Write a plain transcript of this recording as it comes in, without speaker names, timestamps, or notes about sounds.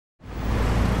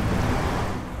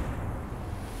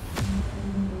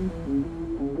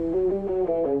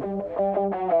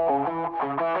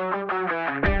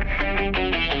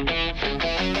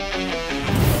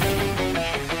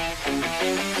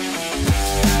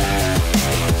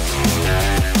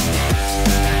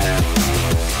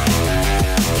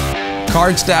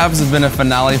Card stabs have been a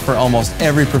finale for almost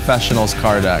every professional's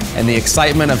card deck, and the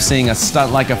excitement of seeing a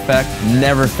stunt-like effect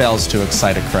never fails to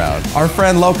excite a crowd. Our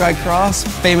friend Loki Kross,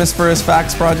 famous for his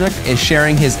fax project, is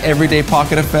sharing his everyday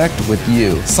pocket effect with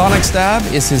you. Sonic Stab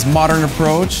is his modern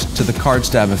approach to the card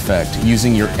stab effect,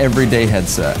 using your everyday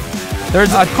headset.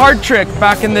 There's a card trick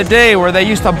back in the day where they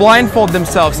used to blindfold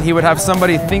themselves, and he would have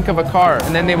somebody think of a card,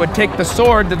 and then they would take the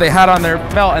sword that they had on their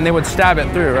belt and they would stab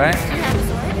it through, right?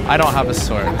 I don't have a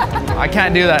sword. I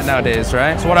can't do that nowadays,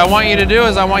 right? So what I want you to do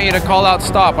is I want you to call out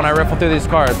stop when I riffle through these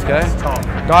cards, okay?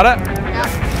 Got it?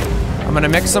 Yeah. I'm gonna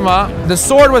mix them up. The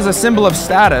sword was a symbol of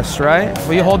status, right?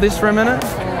 Will you hold these for a minute?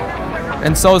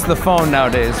 And so is the phone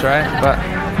nowadays, right? But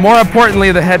more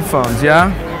importantly, the headphones,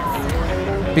 yeah?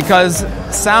 Because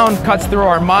sound cuts through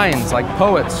our minds like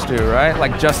poets do, right?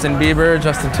 Like Justin Bieber,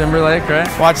 Justin Timberlake, right?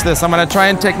 Watch this, I'm gonna try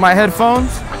and take my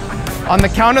headphones. On the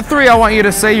count of 3, I want you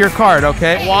to say your card,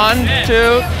 okay? 1,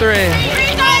 2, 3.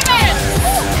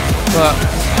 Look.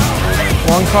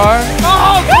 1 card.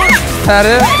 Is that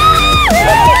it?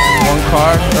 1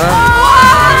 card.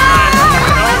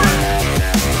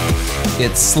 Right?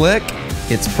 It's slick,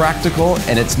 it's practical,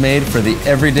 and it's made for the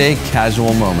everyday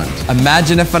casual moment.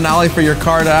 Imagine a finale for your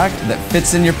card act that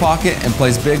fits in your pocket and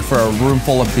plays big for a room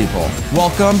full of people.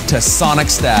 Welcome to Sonic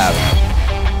Stab.